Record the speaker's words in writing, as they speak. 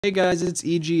Hey guys, it's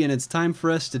EG and it's time for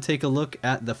us to take a look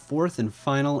at the fourth and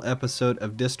final episode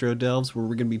of Distro Delves, where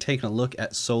we're going to be taking a look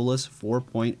at Solus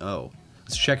 4.0.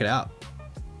 Let's check it out.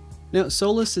 Now,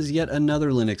 Solus is yet another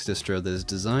Linux distro that is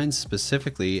designed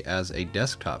specifically as a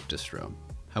desktop distro.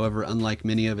 However, unlike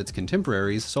many of its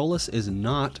contemporaries, Solus is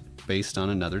not based on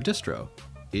another distro.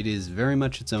 It is very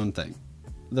much its own thing.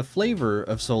 The flavor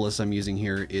of Solus I'm using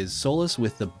here is Solus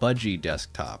with the Budgie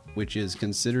desktop, which is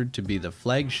considered to be the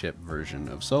flagship version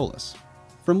of Solus.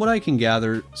 From what I can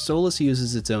gather, Solus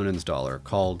uses its own installer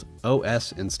called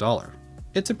OS Installer.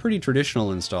 It's a pretty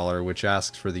traditional installer which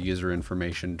asks for the user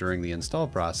information during the install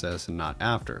process and not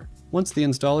after. Once the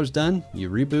installer's done, you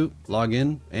reboot, log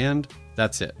in, and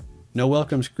that's it. No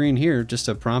welcome screen here, just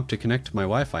a prompt to connect to my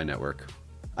Wi-Fi network.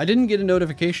 I didn't get a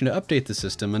notification to update the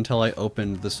system until I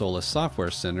opened the Solus Software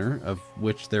Center, of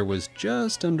which there was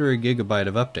just under a gigabyte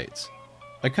of updates.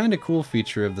 A kinda cool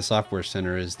feature of the Software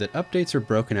Center is that updates are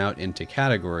broken out into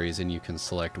categories and you can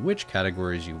select which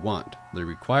categories you want, the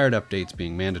required updates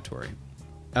being mandatory.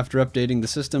 After updating the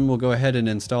system, we'll go ahead and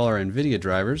install our Nvidia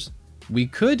drivers. We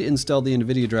could install the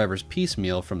Nvidia drivers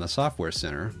piecemeal from the Software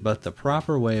Center, but the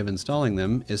proper way of installing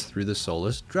them is through the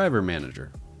Solus Driver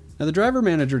Manager. Now, the Driver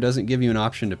Manager doesn't give you an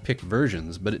option to pick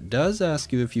versions, but it does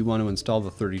ask you if you want to install the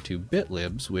 32-bit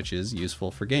libs, which is useful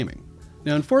for gaming.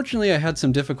 Now, unfortunately, I had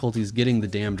some difficulties getting the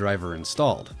damn driver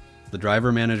installed. The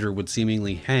Driver Manager would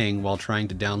seemingly hang while trying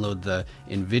to download the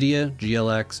Nvidia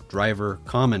GLX Driver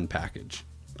Common package.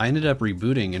 I ended up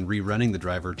rebooting and rerunning the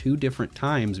driver 2 different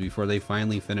times before they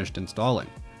finally finished installing.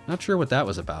 Not sure what that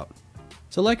was about.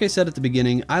 So like I said at the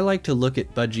beginning, I like to look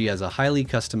at Budgie as a highly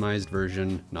customized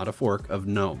version, not a fork, of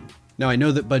GNOME. Now I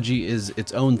know that Budgie is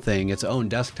its own thing, its own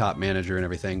desktop manager and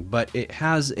everything, but it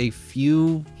has a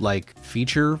few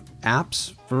feature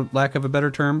apps, for lack of a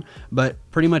better term, but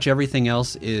pretty much everything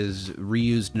else is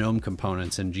reused GNOME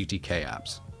components and GTK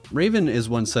apps. Raven is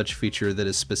one such feature that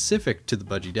is specific to the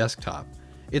Budgie desktop.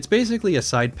 It's basically a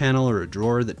side panel or a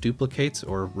drawer that duplicates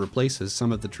or replaces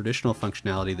some of the traditional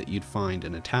functionality that you'd find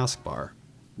in a taskbar.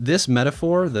 This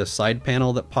metaphor, the side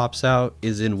panel that pops out,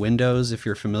 is in Windows if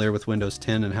you're familiar with Windows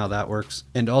 10 and how that works,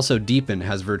 and also Deepin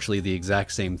has virtually the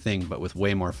exact same thing but with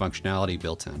way more functionality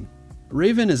built in.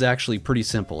 Raven is actually pretty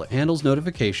simple. It handles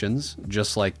notifications,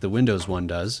 just like the Windows one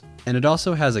does, and it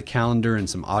also has a calendar and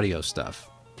some audio stuff.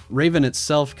 Raven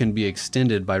itself can be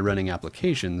extended by running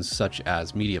applications such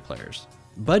as media players.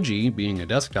 Budgie, being a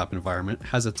desktop environment,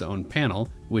 has its own panel,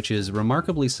 which is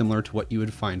remarkably similar to what you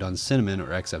would find on Cinnamon or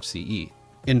XFCE.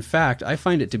 In fact, I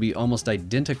find it to be almost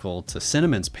identical to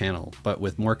Cinnamon's panel, but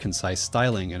with more concise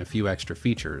styling and a few extra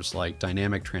features, like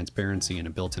dynamic transparency and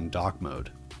a built-in dock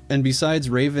mode. And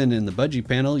besides Raven and the Budgie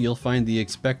panel, you'll find the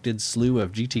expected slew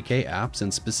of GTK apps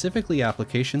and specifically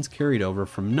applications carried over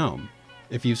from GNOME.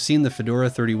 If you've seen the Fedora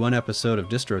 31 episode of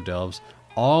Distro Delves,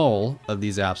 all of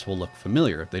these apps will look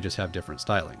familiar, they just have different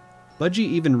styling. Budgie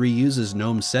even reuses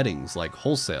GNOME settings like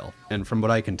wholesale, and from what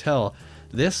I can tell,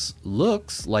 this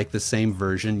looks like the same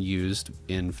version used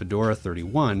in Fedora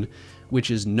 31, which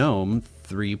is GNOME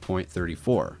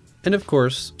 3.34. And of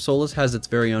course, Solus has its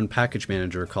very own package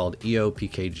manager called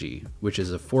Ep4, which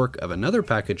is a fork of another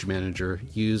package manager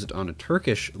used on a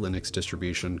Turkish Linux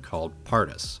distribution called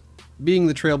Pardus. Being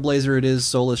the trailblazer it is,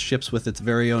 Solus ships with its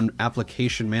very own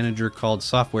application manager called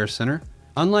Software Center.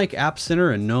 Unlike App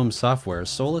Center and GNOME Software,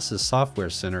 Solus's Software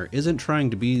Center isn't trying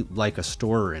to be like a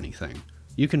store or anything.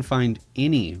 You can find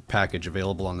any package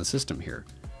available on the system here.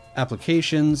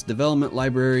 Applications, development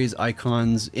libraries,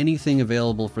 icons, anything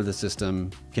available for the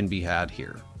system can be had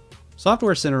here.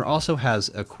 Software Center also has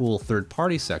a cool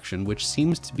third-party section, which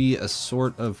seems to be a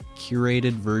sort of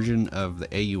curated version of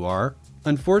the AUR.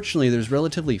 Unfortunately, there's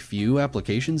relatively few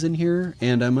applications in here,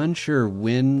 and I'm unsure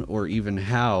when or even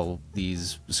how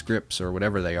these scripts or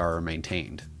whatever they are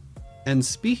maintained. And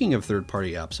speaking of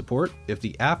third-party app support, if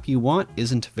the app you want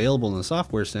isn't available in the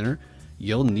Software Center,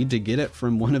 you'll need to get it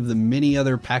from one of the many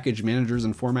other package managers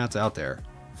and formats out there.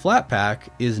 Flatpak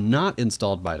is not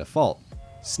installed by default.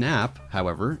 Snap,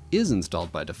 however, is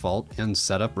installed by default and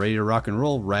set up ready to rock and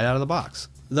roll right out of the box.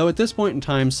 Though at this point in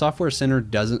time, Software Center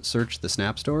doesn't search the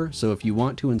Snap Store, so if you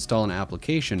want to install an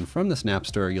application from the Snap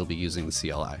Store, you'll be using the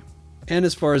CLI. And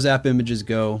as far as app images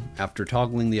go, after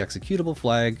toggling the executable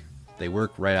flag, they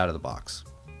work right out of the box.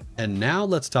 And now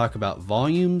let's talk about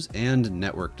volumes and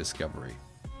network discovery.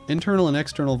 Internal and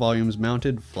external volumes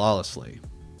mounted flawlessly.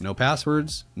 No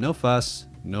passwords, no fuss,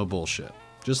 no bullshit.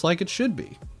 Just like it should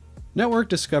be. Network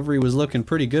discovery was looking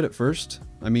pretty good at first.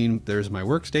 I mean, there's my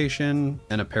workstation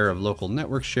and a pair of local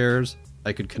network shares.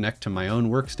 I could connect to my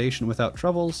own workstation without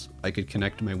troubles. I could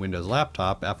connect to my Windows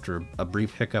laptop after a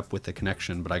brief hiccup with the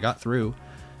connection, but I got through.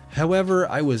 However,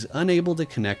 I was unable to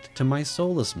connect to my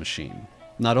Solus machine.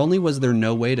 Not only was there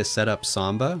no way to set up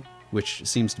Samba, which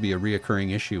seems to be a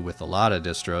reoccurring issue with a lot of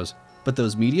distros, but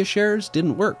those media shares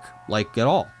didn't work, like at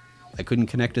all. I couldn't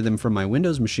connect to them from my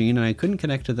Windows machine, and I couldn't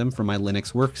connect to them from my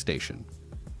Linux workstation.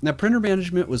 Now, printer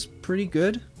management was pretty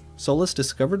good. Solus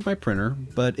discovered my printer,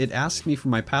 but it asked me for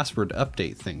my password to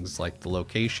update things like the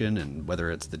location and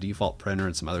whether it's the default printer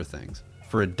and some other things.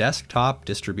 For a desktop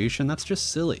distribution, that's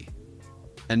just silly.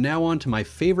 And now on to my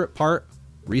favorite part,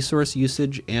 resource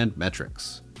usage and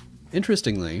metrics.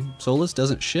 Interestingly, Solus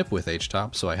doesn't ship with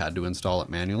HTOP, so I had to install it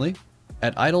manually.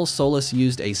 At idle, Solus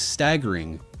used a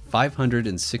staggering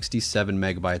 567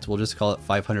 megabytes, we'll just call it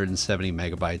 570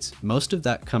 megabytes, most of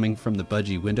that coming from the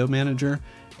Budgie window manager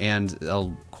and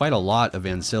quite a lot of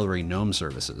ancillary GNOME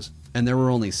services. And there were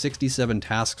only 67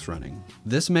 tasks running.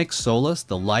 This makes Solus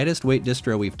the lightest weight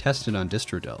distro we've tested on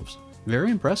Distro Delves.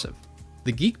 Very impressive.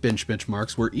 The Geekbench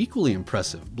benchmarks were equally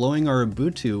impressive, blowing our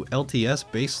Ubuntu LTS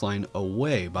baseline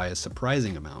away by a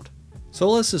surprising amount.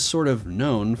 Solus is sort of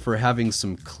known for having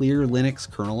some clear Linux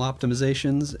kernel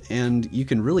optimizations, and you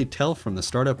can really tell from the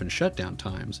startup and shutdown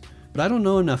times. But I don't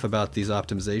know enough about these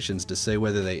optimizations to say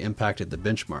whether they impacted the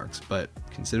benchmarks, but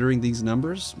considering these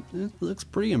numbers, it looks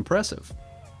pretty impressive.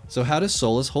 So how does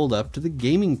Solus hold up to the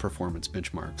gaming performance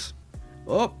benchmarks?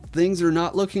 Oh, things are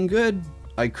not looking good.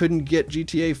 I couldn't get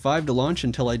GTA 5 to launch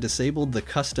until I disabled the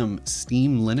custom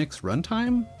Steam Linux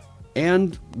runtime.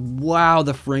 And wow,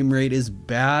 the frame rate is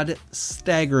bad,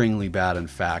 staggeringly bad in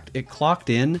fact. It clocked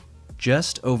in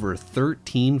just over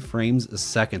 13 frames a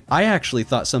second. I actually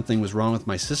thought something was wrong with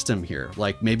my system here,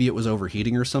 like maybe it was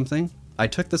overheating or something. I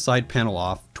took the side panel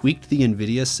off, tweaked the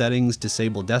Nvidia settings,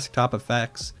 disabled desktop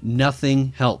effects.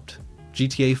 Nothing helped.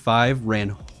 GTA 5 ran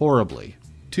horribly.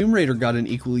 Tomb Raider got an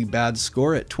equally bad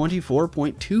score at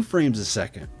 24.2 frames a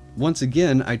second. Once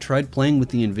again, I tried playing with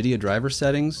the Nvidia driver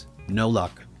settings, no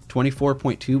luck.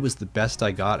 24.2 was the best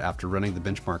I got after running the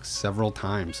benchmark several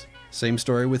times. Same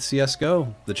story with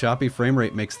CSGO. The choppy frame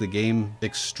rate makes the game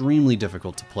extremely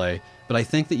difficult to play, but I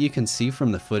think that you can see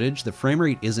from the footage the frame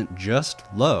rate isn't just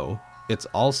low, it's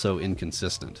also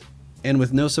inconsistent. And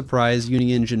with no surprise,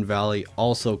 Uni-Engine Valley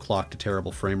also clocked a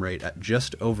terrible frame rate at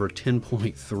just over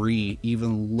 10.3,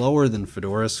 even lower than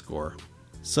Fedora's score.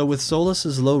 So with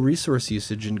Solus's low resource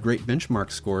usage and great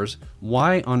benchmark scores,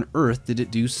 why on earth did it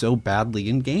do so badly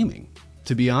in gaming?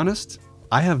 To be honest,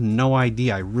 I have no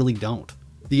idea, I really don't.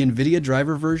 The Nvidia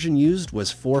driver version used was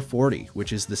 440,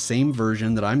 which is the same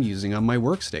version that I'm using on my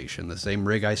workstation, the same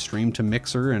rig I stream to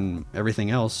Mixer and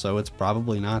everything else, so it's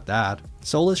probably not that.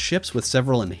 Solus ships with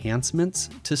several enhancements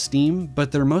to Steam,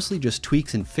 but they're mostly just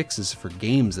tweaks and fixes for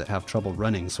games that have trouble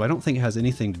running, so I don't think it has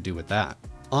anything to do with that.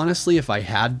 Honestly, if I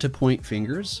had to point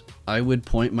fingers, I would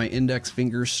point my index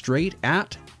finger straight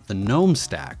at the GNOME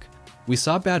stack. We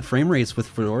saw bad frame rates with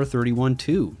Fedora 31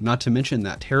 too, not to mention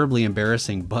that terribly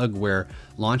embarrassing bug where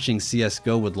launching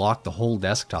CSGO would lock the whole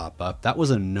desktop up. That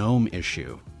was a GNOME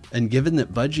issue. And given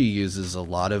that Budgie uses a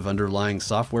lot of underlying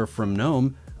software from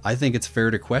GNOME, I think it's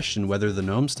fair to question whether the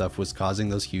GNOME stuff was causing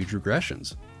those huge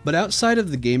regressions. But outside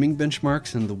of the gaming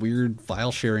benchmarks and the weird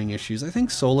file sharing issues, I think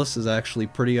Solus is actually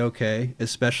pretty okay,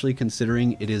 especially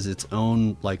considering it is its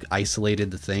own,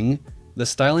 isolated thing. The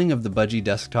styling of the Budgie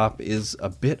desktop is a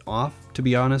bit off, to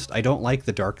be honest. I don't like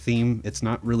the dark theme. It's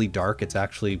not really dark, it's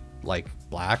actually,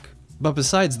 black. But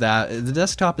besides that, the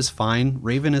desktop is fine,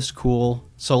 Raven is cool,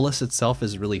 Solus itself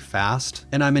is really fast,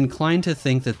 and I'm inclined to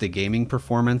think that the gaming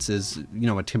performance is,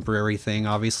 a temporary thing.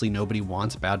 Obviously nobody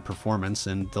wants bad performance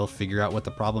and they'll figure out what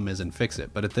the problem is and fix it.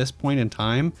 But at this point in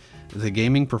time, the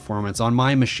gaming performance, on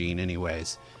my machine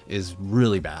anyways, is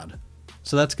really bad.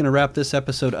 So that's going to wrap this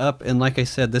episode up, and like I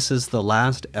said, this is the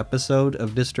last episode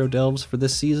of Distro Delves for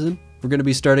this season. We're going to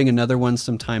be starting another one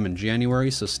sometime in January,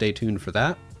 so stay tuned for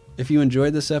that. If you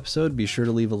enjoyed this episode, be sure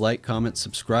to leave a like, comment,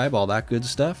 subscribe, all that good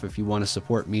stuff. If you want to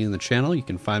support me and the channel, you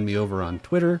can find me over on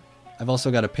Twitter. I've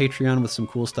also got a Patreon with some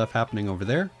cool stuff happening over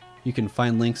there. You can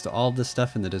find links to all of this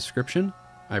stuff in the description.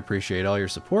 I appreciate all your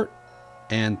support,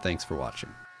 and thanks for watching.